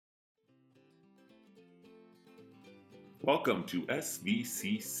Welcome to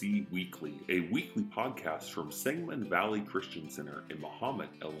SVCC Weekly, a weekly podcast from Sangamon Valley Christian Center in Mahomet,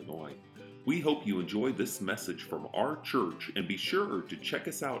 Illinois. We hope you enjoy this message from our church and be sure to check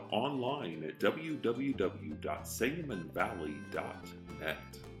us out online at www.sangamonvalley.net.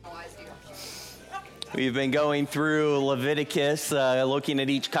 We've been going through Leviticus, looking at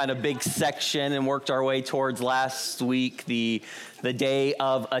each kind of big section, and worked our way towards last week, the Day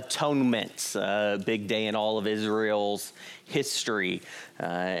of Atonement, big day in all of Israel's history,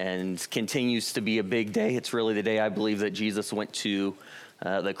 and continues to be a big day. It's really the day I believe that Jesus went to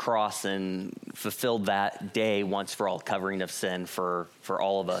the cross and fulfilled that day once for all, covering of sin for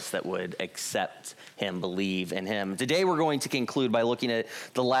all of us that would accept him, believe in him. Today we're going to conclude by looking at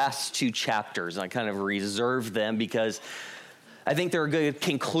the last two chapters. I kind of reserved them because I think they're a good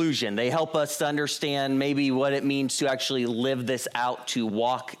conclusion. They help us to understand maybe what it means to actually live this out, to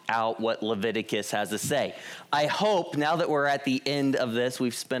walk out what Leviticus has to say. I hope now that we're at the end of this,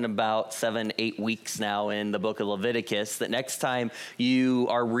 we've spent about 7-8 weeks now in the book of Leviticus, that next time you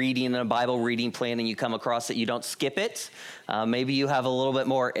are reading a Bible reading plan and you come across it, you don't skip it. Maybe you have a little bit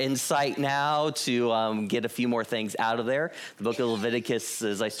more insight now to get a few more things out of there. The book of Leviticus,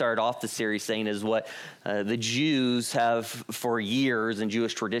 as I started off the series saying, is what the Jews have for years in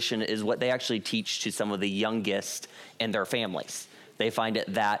Jewish tradition, is what they actually teach to some of the youngest in their families. They find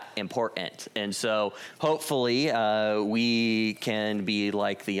it that important. And so hopefully we can be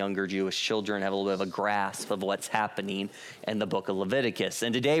like the younger Jewish children, have a little bit of a grasp of what's happening in the book of Leviticus.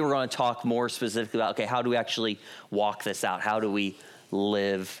 And today we're going to talk more specifically about, okay, how do we actually walk this out? How do we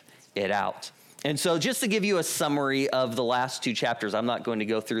live it out? And so just to give you a summary of the last two chapters, I'm not going to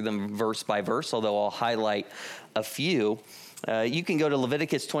go through them verse by verse, although I'll highlight a few. You can go to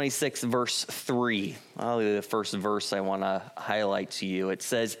Leviticus 26, verse 3. I'll do the first verse I want to highlight to you. It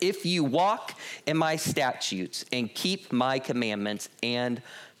says, "If you walk in my statutes and keep my commandments and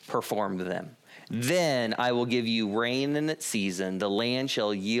perform them, then I will give you rain in its season, the land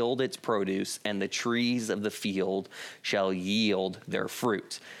shall yield its produce, and the trees of the field shall yield their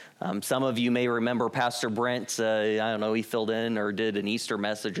fruit." Some of you may remember Pastor Brent, I don't know, he filled in or did an Easter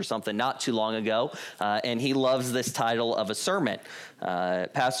message or something not too long ago, and he loves this title of a sermon.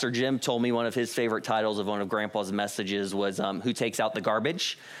 Pastor Jim told me one of his favorite titles of one of Grandpa's messages was Who Takes Out the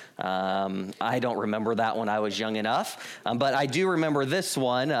Garbage? I don't remember that when I was young enough, but I do remember this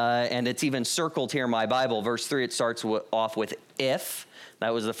one, and it's even circled here in my Bible. Verse 3, it starts off with if.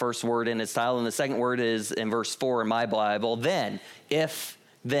 That was the first word in its title, and the second word is in verse 4 in my Bible, then, if,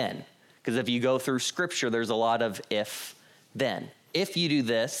 then. Because if you go through Scripture, there's a lot of if, then. If you do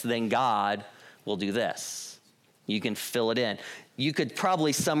this, then God will do this. You can fill it in. You could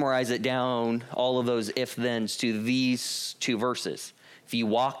probably summarize it down, all of those if-thens, to these two verses. If you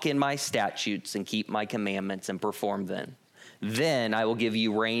walk in my statutes and keep my commandments and perform them, then I will give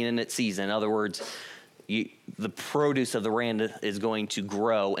you rain in its season. In other words, the produce of the land is going to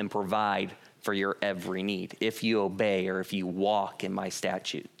grow and provide for your every need. If you obey, or if you walk in my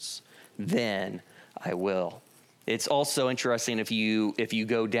statutes, then I will. It's also interesting if you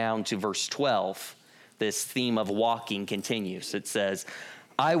go down to verse 12, this theme of walking continues. It says,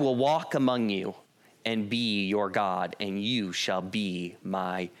 "I will walk among you and be your God, and you shall be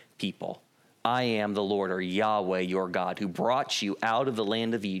my people. I am the Lord, or Yahweh, your God, who brought you out of the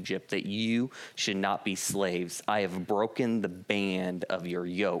land of Egypt, that you should not be slaves. I have broken the band of your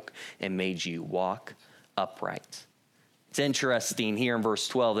yoke and made you walk upright." It's interesting here in verse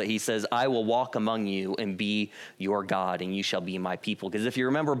 12 that he says, "I will walk among you and be your God, and you shall be my people." Because if you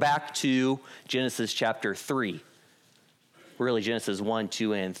remember back to Genesis chapter 3, really Genesis 1,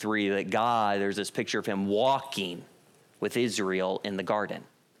 2, and 3, that God, there's this picture of him walking with Israel in the garden.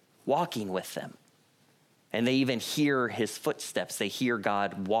 Walking with them. And they even hear his footsteps. They hear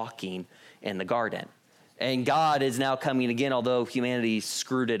God walking in the garden. And God is now coming again, although humanity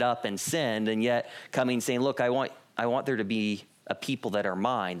screwed it up and sinned, and yet coming saying, look, I want there to be a people that are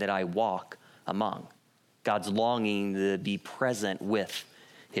mine, that I walk among. God's longing to be present with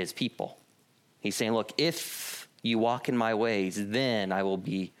his people. He's saying, look, if you walk in my ways, then I will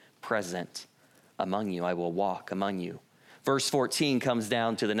be present among you. I will walk among you. Verse 14 comes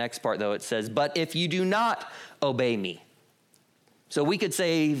down to the next part, though. It says, "But if you do not obey me." So we could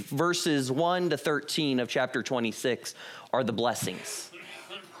say verses 1 to 13 of chapter 26 are the blessings.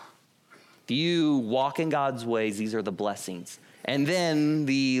 If you walk in God's ways, these are the blessings. And then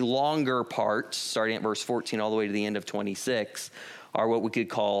the longer part, starting at verse 14 all the way to the end of 26, are what we could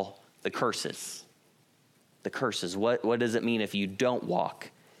call the curses. The curses. What does it mean if you don't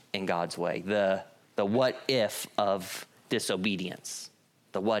walk in God's way? The what if of disobedience.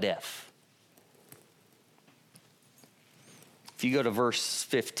 The what if. If you go to verse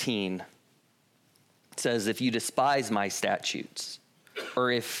 15, it says, if you despise my statutes,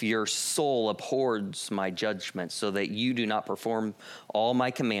 or if your soul abhors my judgments, so that you do not perform all my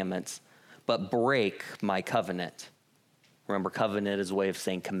commandments, but break my covenant. Remember, covenant is a way of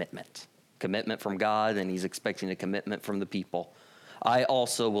saying commitment. Commitment from God, and he's expecting a commitment from the people. I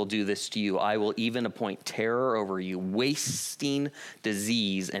also will do this to you. I will even appoint terror over you, wasting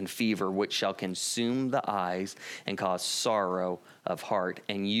disease and fever, which shall consume the eyes and cause sorrow of heart.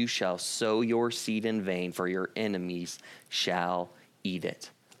 And you shall sow your seed in vain, for your enemies shall eat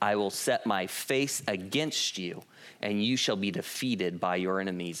it. I will set my face against you, and you shall be defeated by your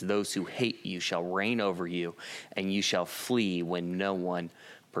enemies. Those who hate you shall reign over you, and you shall flee when no one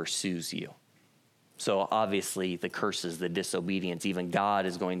pursues you. So obviously the curses, the disobedience, even God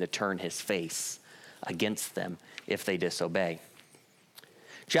is going to turn his face against them if they disobey.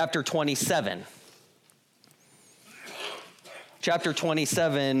 Chapter 27. Chapter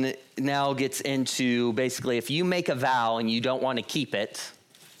 27 now gets into basically if you make a vow and you don't want to keep it,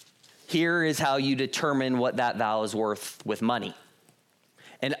 here is how you determine what that vow is worth with money.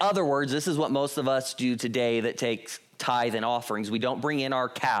 In other words, this is what most of us do today that takes tithe and offerings. We don't bring in our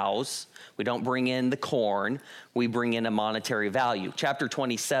cows. We don't bring in the corn. We bring in a monetary value. Chapter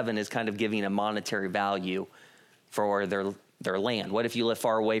 27 is kind of giving a monetary value for their land. What if you live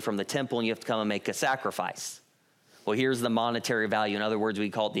far away from the temple and you have to come and make a sacrifice? Well, here's the monetary value. In other words,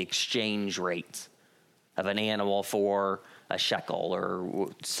 we call it the exchange rate of an animal for a shekel or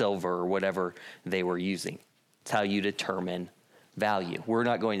silver or whatever they were using. It's how you determine value. We're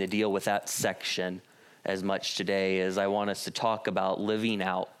not going to deal with that section as much today as I want us to talk about living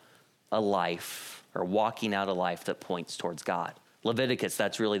out a life or walking out a life that points towards God. Leviticus,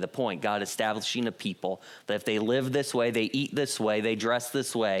 that's really the point. God establishing a people that if they live this way, they eat this way, they dress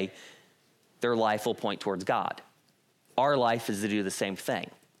this way, their life will point towards God. Our life is to do the same thing.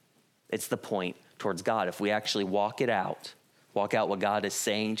 It's the point towards God. If we actually walk out what God is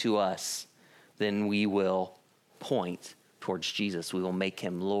saying to us, then we will point towards Jesus. We will make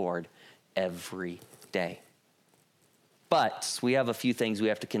him Lord every day. But we have a few things we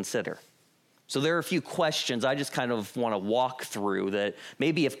have to consider. So there are a few questions I just kind of want to walk through that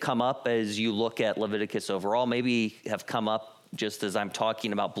maybe have come up as you look at Leviticus overall, maybe have come up just as I'm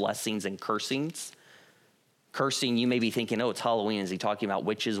talking about blessings and cursings. Cursing, you may be thinking, oh, it's Halloween. Is he talking about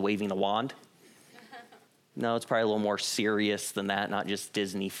witches waving a wand? No, it's probably a little more serious than that, not just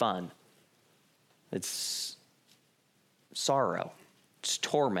Disney fun. It's sorrow. It's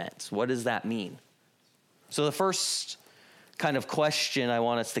torment. What does that mean? So the first kind of question I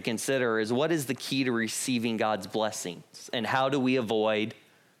want us to consider is what is the key to receiving God's blessings? And how do we avoid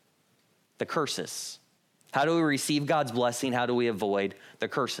the curses? How do we receive God's blessing? How do we avoid the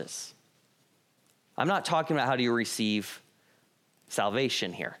curses? I'm not talking about how do you receive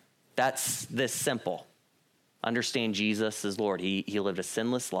salvation here. That's this simple. Understand Jesus is Lord. He lived a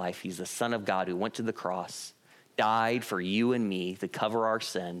sinless life. He's the Son of God who went to the cross, died for you and me to cover our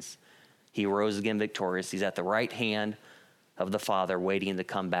sins. He rose again victorious. He's at the right hand of the Father waiting to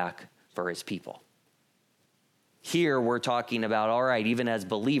come back for his people. Here we're talking about, all right, even as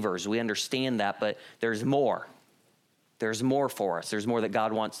believers, we understand that, but there's more. There's more for us. There's more that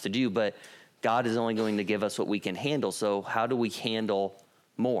God wants to do, but God is only going to give us what we can handle. So how do we handle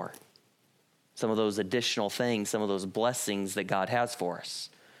more? Some of those additional things, some of those blessings that God has for us.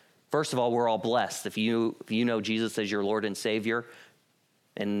 First of all, we're all blessed. If you know Jesus as your Lord and Savior,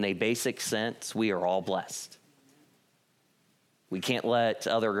 in a basic sense, we are all blessed. We can't let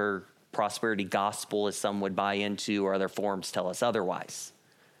other prosperity gospel, as some would buy into, or other forms tell us otherwise.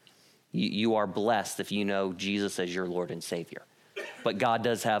 You are blessed if you know Jesus as your Lord and Savior. But God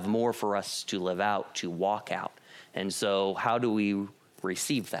does have more for us to live out, to walk out. And so how do we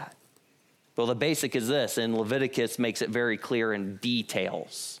receive that? Well, the basic is this, and Leviticus makes it very clear in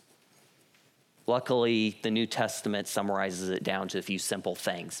details. Luckily, the New Testament summarizes it down to a few simple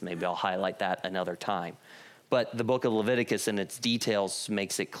things. Maybe I'll highlight that another time. But the book of Leviticus in its details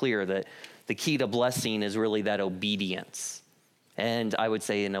makes it clear that the key to blessing is really that obedience. And I would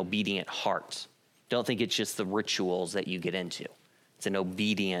say an obedient heart. Don't think it's just the rituals that you get into. It's an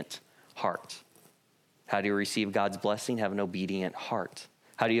obedient heart. How do you receive God's blessing? Have an obedient heart.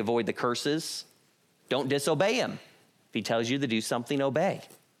 How do you avoid the curses? Don't disobey him. If he tells you to do something, obey.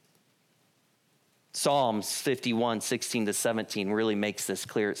 Psalms 51, 16 to 17 really makes this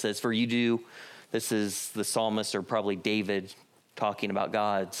clear. It says, for you do, this is the psalmist or probably David talking about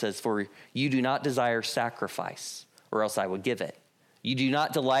God. It says, for you do not desire sacrifice, or else I would give it. You do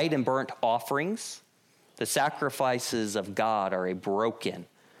not delight in burnt offerings. The sacrifices of God are a broken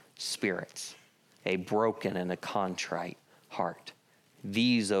spirit, a broken and a contrite heart.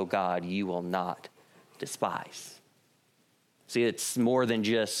 These, O God, you will not despise. See, it's more than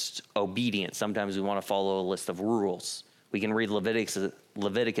just obedience. Sometimes we want to follow a list of rules. We can read Leviticus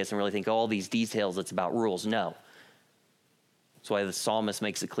and really think all these details, it's about rules. No. That's why the psalmist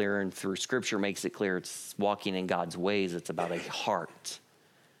makes it clear, and through Scripture makes it clear it's walking in God's ways. It's about a heart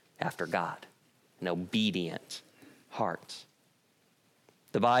after God, an obedient heart.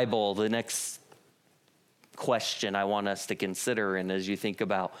 The Bible, the next question I want us to consider, and as you think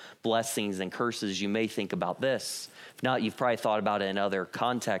about blessings and curses, you may think about this. If not, you've probably thought about it in other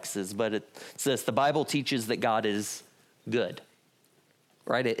contexts, but it's this: the Bible teaches that God is good,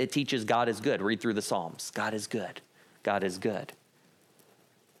 right? It teaches God is good. Read through the Psalms. God is good. God is good.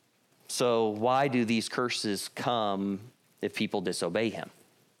 So why do these curses come if people disobey him?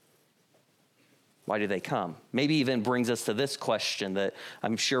 Why do they come? Maybe even brings us to this question that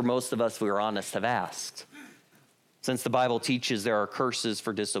I'm sure most of us, if we were honest, have asked. Since the Bible teaches there are curses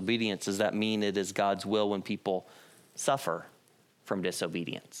for disobedience, does that mean it is God's will when people suffer from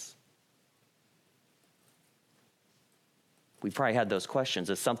disobedience? We've probably had those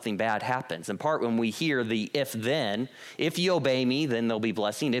questions as something bad happens. In part, when we hear the if-then, if you obey me, then there'll be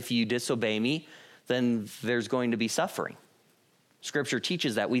blessing. If you disobey me, then there's going to be suffering. Scripture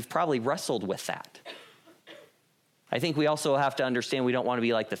teaches that. We've probably wrestled with that. I think we also have to understand we don't want to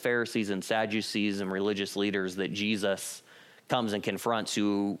be like the Pharisees and Sadducees and religious leaders that Jesus comes and confronts,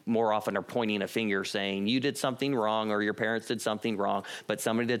 who more often are pointing a finger saying, you did something wrong, or your parents did something wrong, but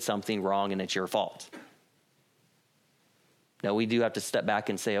somebody did something wrong and it's your fault. No, we do have to step back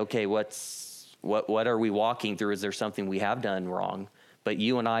and say, okay, what are we walking through? Is there something we have done wrong? But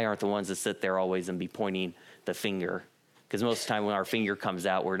you and I aren't the ones that sit there always and be pointing the finger. Because most of the time when our finger comes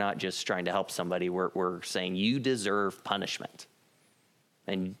out, we're not just trying to help somebody. We're saying, you deserve punishment.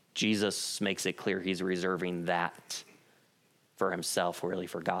 And Jesus makes it clear he's reserving that for himself, really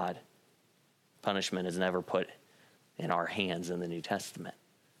for God. Punishment is never put in our hands in the New Testament.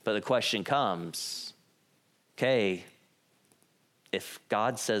 But the question comes, okay, if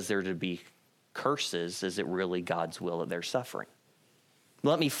God says there to be curses, is it really God's will that they're suffering?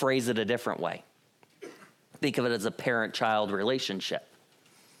 Let me phrase it a different way. Think of it as a parent-child relationship.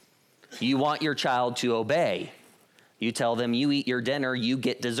 You want your child to obey. You tell them, you eat your dinner, you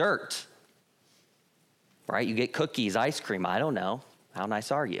get dessert. Right? You get cookies, ice cream. I don't know. How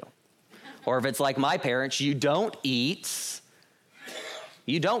nice are you? Or if it's like my parents, you don't eat,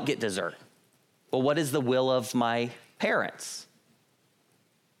 you don't get dessert. Well, what is the will of my parents?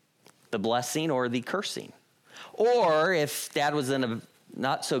 The blessing or the cursing? Or if dad was in a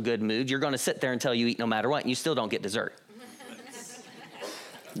not so good mood, you're going to sit there until you eat no matter what, and you still don't get dessert.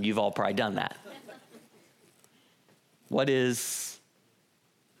 You've all probably done that. What is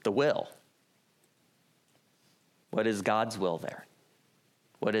the will? What is God's will there?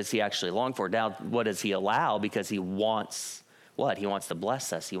 What does he actually long for? Now, what does he allow? Because he wants what? He wants to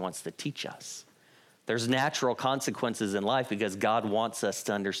bless us. He wants to teach us. There's natural consequences in life because God wants us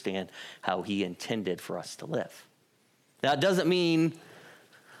to understand how he intended for us to live. Now, it doesn't mean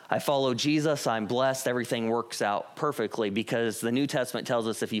I follow Jesus, I'm blessed, everything works out perfectly, because the New Testament tells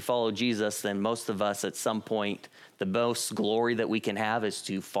us if you follow Jesus, then most of us at some point, the most glory that we can have is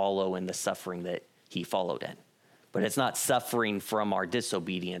to follow in the suffering that he followed in. But it's not suffering from our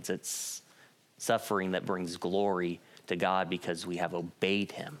disobedience, it's suffering that brings glory to God because we have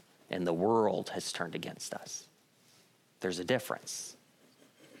obeyed him and the world has turned against us. There's a difference.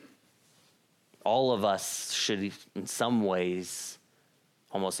 All of us should, in some ways,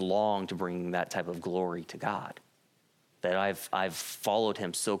 almost long to bring that type of glory to God. That I've followed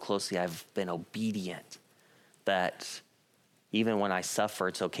him so closely, I've been obedient, that even when I suffer,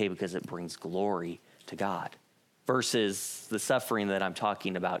 it's okay because it brings glory to God. Versus the suffering that I'm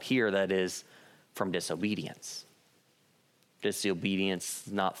talking about here that is from disobedience. Disobedience,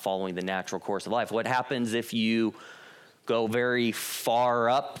 not following the natural course of life. What happens if you go very far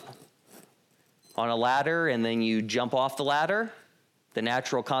up on a ladder and then you jump off the ladder? The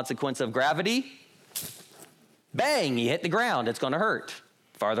natural consequence of gravity, bang, you hit the ground, it's going to hurt.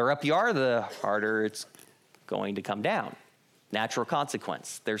 Farther up you are, the harder it's going to come down. Natural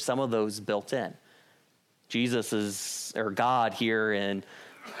consequence. There's some of those built in. God here in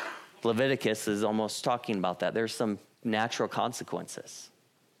Leviticus is almost talking about that. There's some natural consequences.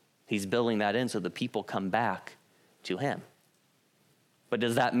 He's building that in so the people come back to him. But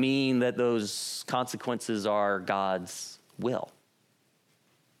does that mean that those consequences are God's will?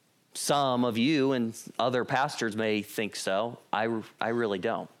 Some of you and other pastors may think so. I really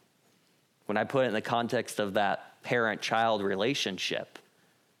don't. When I put it in the context of that parent-child relationship,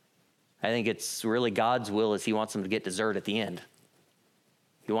 I think it's really God's will is he wants them to get dessert at the end.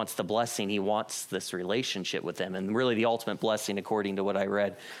 He wants the blessing. He wants this relationship with them. And really the ultimate blessing, according to what I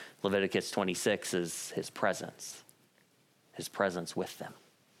read, Leviticus 26, is his presence with them.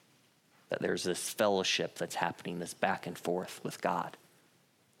 That there's this fellowship that's happening, this back and forth with God.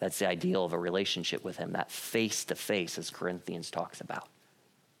 That's the ideal of a relationship with him, that face-to-face, as Corinthians talks about.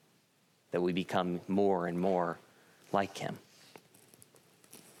 That we become more and more like him.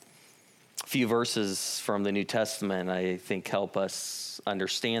 A few verses from the New Testament I think help us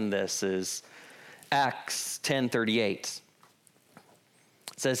understand this is Acts 10:38.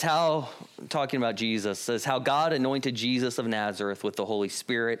 It says talking about Jesus, says how God anointed Jesus of Nazareth with the Holy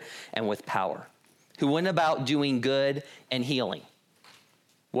Spirit and with power, who went about doing good and healing.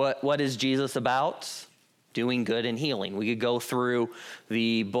 What is Jesus about? Doing good and healing. We could go through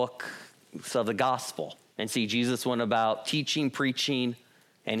the books of the gospel and see Jesus went about teaching, preaching,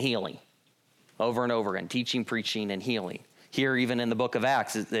 and healing. Over and over again, teaching, preaching, and healing. Here, even in the book of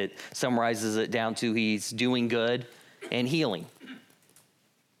Acts, it summarizes it down to he's doing good and healing.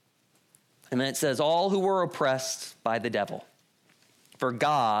 And then it says, all who were oppressed by the devil, for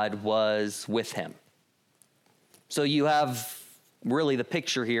God was with him. So you have really the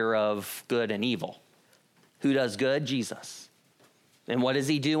picture here of good and evil. Who does good? Jesus. And what is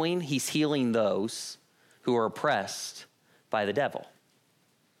he doing? He's healing those who are oppressed by the devil.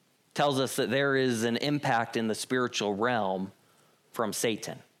 Tells us that there is an impact in the spiritual realm from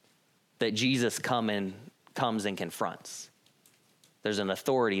Satan that Jesus comes and confronts. There's an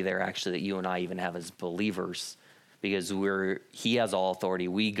authority there actually that you and I even have as believers because he has all authority.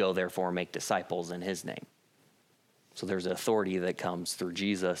 We go therefore and make disciples in his name. So there's an authority that comes through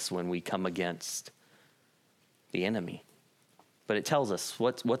Jesus when we come against the enemy. But it tells us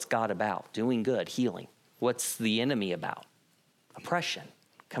what's God about? Doing good, healing. What's the enemy about? Oppression,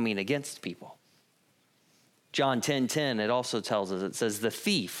 coming against people. John 10:10, it also tells us, it says the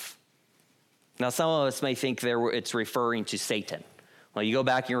thief. Now some of us may think it's referring to Satan. Well, you go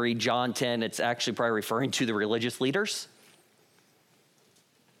back and read John 10, it's actually probably referring to the religious leaders.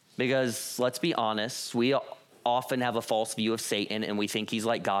 Because let's be honest, we often have a false view of Satan and we think he's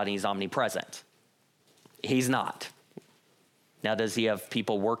like God and he's omnipresent. He's not. Now, does he have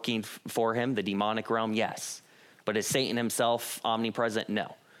people working for him, the demonic realm? Yes. But is Satan himself omnipresent?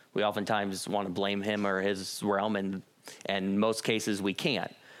 No. We oftentimes want to blame him or his realm, and in most cases we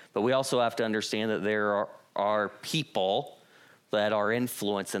can't. But we also have to understand that there are people that are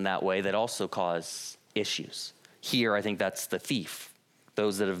influenced in that way that also cause issues. Here, I think that's the thief,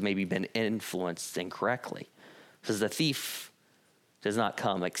 those that have maybe been influenced incorrectly. Because the thief does not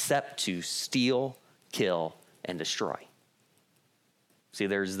come except to steal, kill, and destroy. See,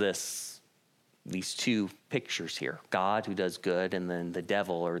 there's these two pictures here. God who does good, and then the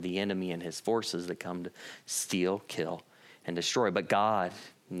devil or the enemy and his forces that come to steal, kill, and destroy. But God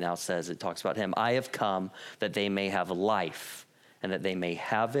now says, it talks about him, I have come that they may have life and that they may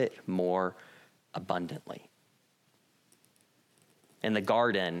have it more abundantly. In the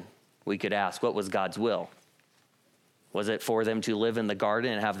garden, we could ask, what was God's will? Was it for them to live in the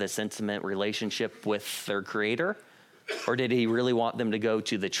garden and have this intimate relationship with their creator? Or did he really want them to go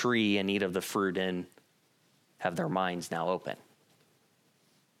to the tree and eat of the fruit and have their minds now open?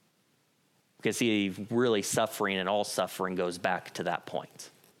 Because he really suffering, and all suffering goes back to that point.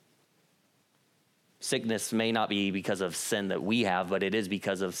 Sickness may not be because of sin that we have, but it is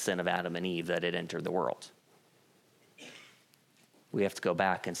because of sin of Adam and Eve that it entered the world. We have to go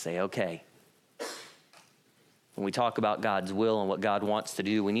back and say, okay, when we talk about God's will and what God wants to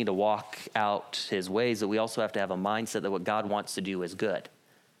do, we need to walk out his ways, but we also have to have a mindset that what God wants to do is good.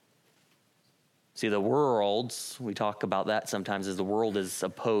 See, the world, we talk about that sometimes, is the world is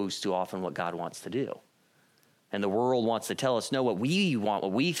opposed to often what God wants to do. And the world wants to tell us, no, what we want,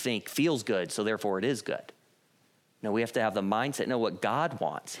 what we think feels good, so therefore it is good. No, we have to have the mindset, no, what God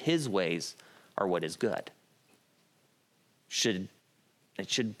wants, his ways are what is good. It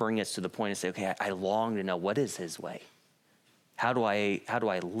should bring us to the point of say, okay, I long to know what is his way. How do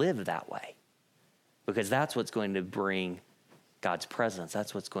I live that way? Because that's what's going to bring God's presence.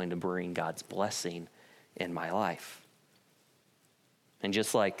 That's what's going to bring God's blessing in my life. And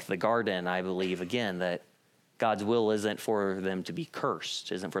just like the garden, I believe, again, that God's will isn't for them to be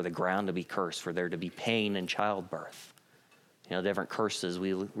cursed, isn't for the ground to be cursed, for there to be pain in childbirth. You know, different curses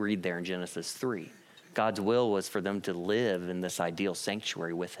we read there in Genesis 3. God's will was for them to live in this ideal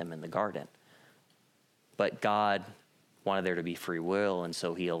sanctuary with him in the garden. But God wanted there to be free will, and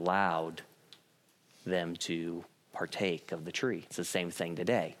so he allowed them to partake of the tree. It's the same thing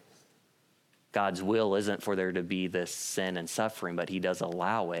today. God's will isn't for there to be this sin and suffering, but he does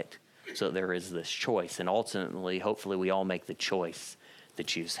allow it So there is this choice. And ultimately, hopefully, we all make the choice to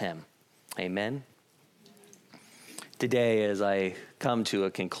choose him. Amen. Today, as I come to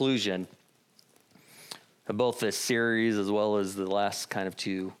a conclusion of both this series as well as the last kind of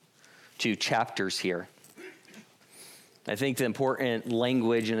two chapters here, I think the important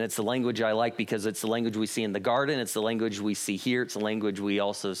language, and it's the language I like because it's the language we see in the garden, it's the language we see here, it's the language we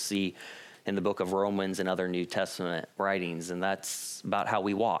also see in the book of Romans and other New Testament writings, and that's about how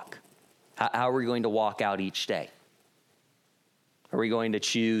we walk. How are we going to walk out each day? Are we going to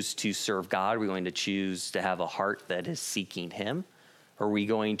choose to serve God? Are we going to choose to have a heart that is seeking him? Are we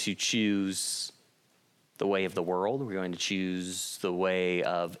going to choose the way of the world? Are we going to choose the way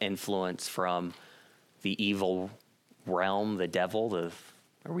of influence from the evil realm, the devil?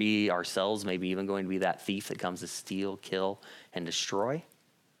 Are we ourselves maybe even going to be that thief that comes to steal, kill, and destroy?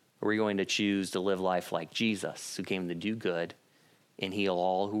 Are we going to choose to live life like Jesus, who came to do good and heal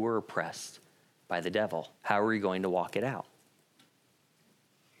all who were oppressed by the devil? How are we going to walk it out?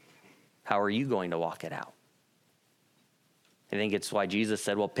 How are you going to walk it out? I think it's why Jesus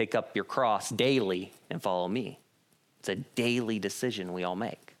said, well, pick up your cross daily and follow me. It's a daily decision we all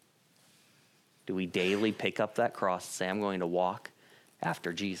make. Do we daily pick up that cross and say, I'm going to walk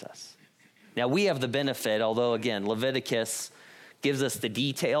after Jesus? Now, we have the benefit, although, again, Leviticus gives us the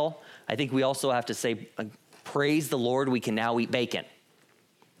detail. I think we also have to say, praise the Lord, we can now eat bacon.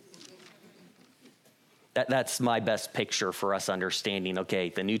 That's my best picture for us understanding, okay,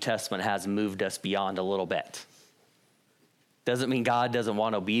 the New Testament has moved us beyond a little bit. Doesn't mean God doesn't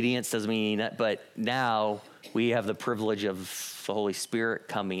want obedience, doesn't mean that, but now we have the privilege of the Holy Spirit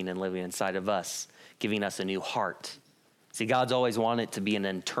coming and living inside of us, giving us a new heart. See, God's always wanted it to be an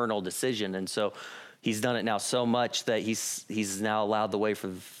internal decision, and so he's done it now so much that he's now allowed the way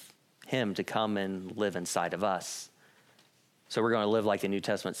for him to come and live inside of us. So we're going to live like the New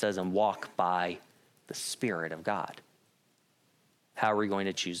Testament says and walk by the Spirit of God. How are we going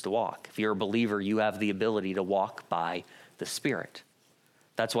to choose to walk? If you're a believer, you have the ability to walk by the Spirit.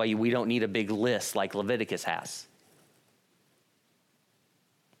 That's why we don't need a big list like Leviticus has.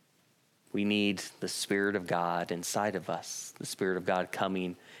 We need the Spirit of God inside of us, the Spirit of God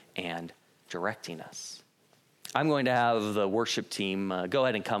coming and directing us. I'm going to have the worship team go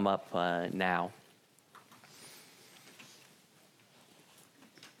ahead and come up now.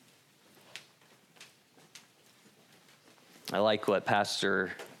 I like what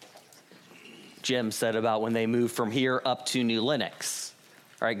Pastor Jim said about when they moved from here up to New Lenox.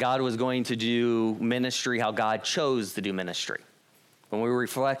 All right, God was going to do ministry how God chose to do ministry. When we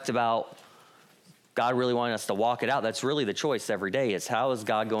reflect about God really wanting us to walk it out, that's really the choice every day, is how is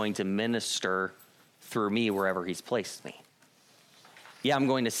God going to minister through me wherever he's placed me? Yeah, I'm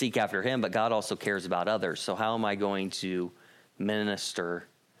going to seek after him, but God also cares about others. So how am I going to minister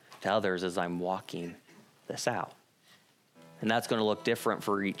to others as I'm walking this out? And that's going to look different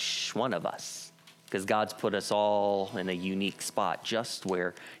for each one of us because God's put us all in a unique spot just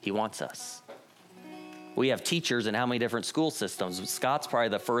where he wants us. We have teachers in how many different school systems? Scott's probably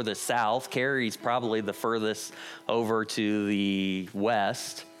the furthest south. Carrie's probably the furthest over to the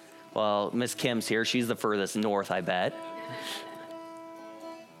west. Well, Miss Kim's here. She's the furthest north, I bet.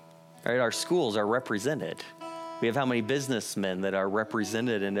 All right, our schools are represented. We have how many businessmen that are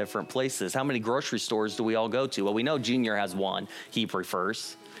represented in different places? How many grocery stores do we all go to? Well, we know Junior has one he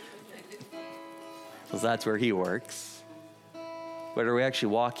prefers, because that's where he works. But are we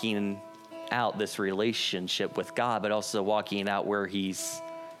actually walking out this relationship with God, but also walking out where he's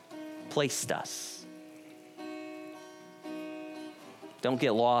placed us? Don't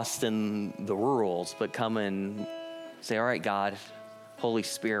get lost in the rules, but come and say, all right, God, Holy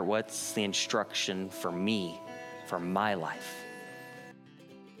Spirit, what's the instruction for me? For my life.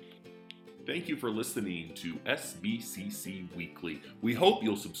 Thank you for listening to SBCC Weekly. We hope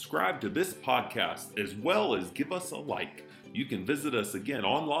you'll subscribe to this podcast as well as give us a like. You can visit us again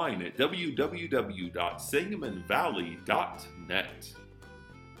online at www.sangamonvalley.net.